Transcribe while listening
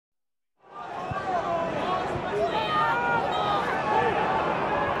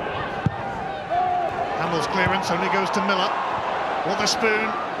clearance, only goes to Miller. Witherspoon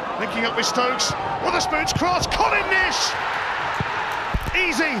linking up with Stokes. Witherspoon's cross, Colin Nish!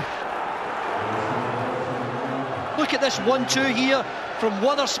 Easy! Look at this 1-2 here from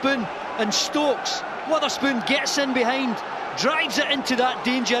Witherspoon and Stokes. Witherspoon gets in behind, drives it into that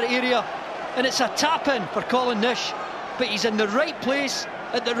danger area, and it's a tap-in for Colin Nish. But he's in the right place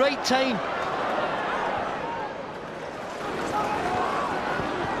at the right time.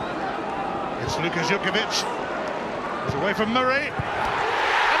 It's Jutkiewicz. He's away from Murray.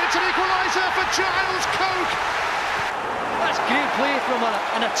 And it's an equaliser for Giles Coke. That's great play from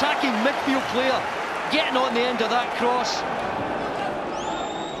an attacking midfield player, getting on the end of that cross.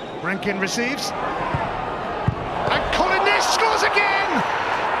 Rankin receives. And Colin Nish scores again!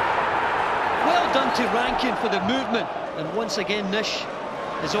 Well done to Rankin for the movement. And once again, Nish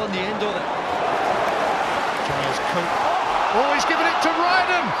is on the end of it. Giles Coke. Oh, he's given it to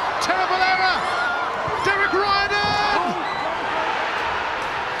Riordan. Terrible error. Derek Riordan.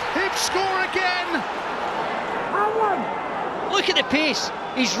 Hibs score again. Look at the pace.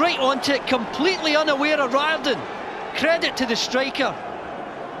 He's right onto it, completely unaware of Riordan. Credit to the striker.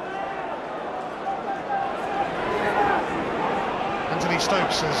 Anthony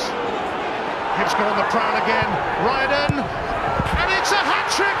Stokes says Hibs go on the prowl again. Riordan. And it's a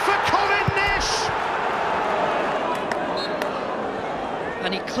hat-trick for Colin Nish.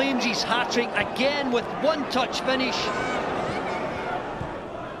 And he claims his hat-trick again with one-touch finish.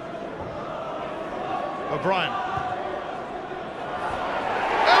 O'Brien.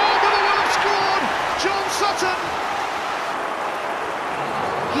 Oh, Motherwell have scored! John Sutton!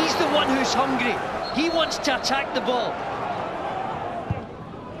 He's the one who's hungry. He wants to attack the ball.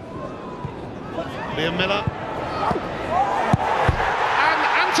 Liam Miller. And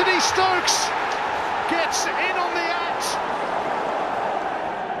Anthony Stokes gets in on the act.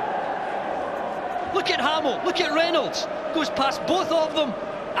 Look at Hamill, look at Reynolds. Goes past both of them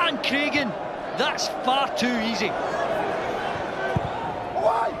and Craigan. That's far too easy.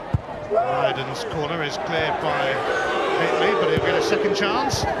 Riordan's corner is cleared by Hateley, but he'll get a second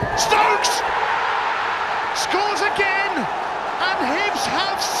chance. Stokes scores again, and Hibs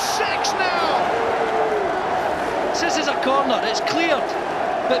have 6 now. This is a corner, it's cleared,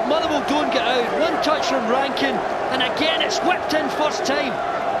 but Motherwell don't get out. One touch from Rankin, and again it's whipped in first time.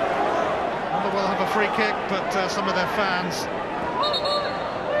 Motherwell have a free kick, but some of their fans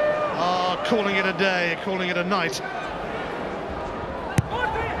are calling it a day, calling it a night.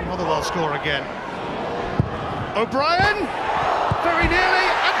 Motherwell score again. O'Brien, very nearly,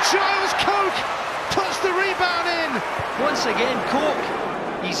 and Giles Coke puts the rebound in. Once again, Coke,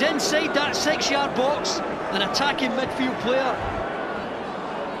 he's inside that 6-yard box, an attacking midfield player.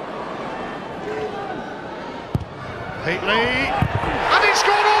 Hateley, and he's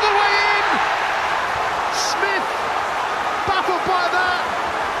gone all the way in. Smith, baffled by that,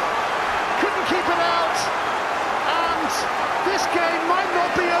 couldn't keep it out, and this game might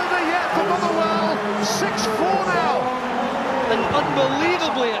not be over yet for Motherwell. 6-4 now. And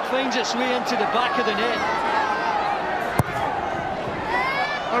unbelievably it finds its way into the back of the net.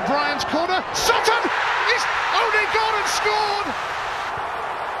 O'Brien's corner, Sutton, he's only gone and scored.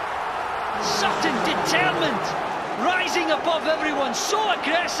 Sutton determined, rising above everyone, so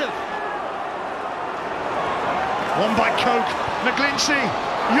aggressive. One by Coke, McGlinchey,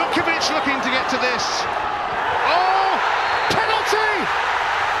 Jutkiewicz looking to get to this. Oh, penalty!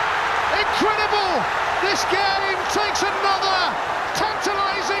 Incredible! This game takes another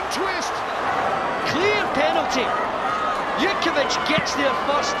tantalising twist. Clear penalty. Jutkiewicz gets there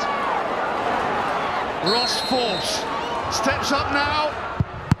first. Ross Forbes steps up now,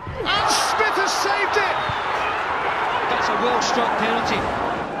 and Smith has saved it. That's a well-struck penalty.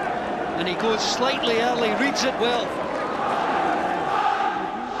 And he goes slightly early, reads it well.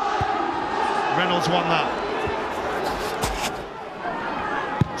 Reynolds won that.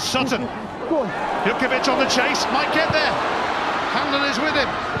 Sutton. Jutkiewicz on the chase, might get there. Hanlon is with him.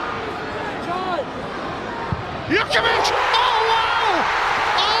 Jutkiewicz! Oh wow!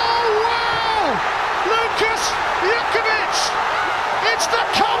 Oh wow! Lucas Jutkiewicz! It's the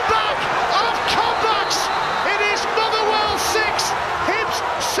comeback of comebacks! It is Motherwell 6, Hibs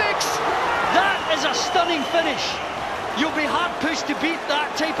 6. That is a stunning finish. You'll be hard-pushed to beat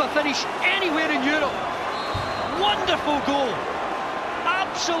that type of finish anywhere in Europe. Wonderful goal.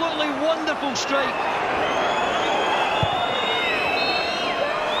 Absolutely wonderful strike.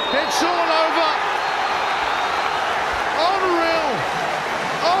 It's all over. Unreal.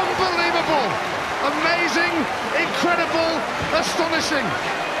 Unbelievable. Amazing. Incredible. Astonishing.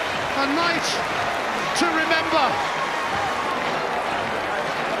 A night to remember.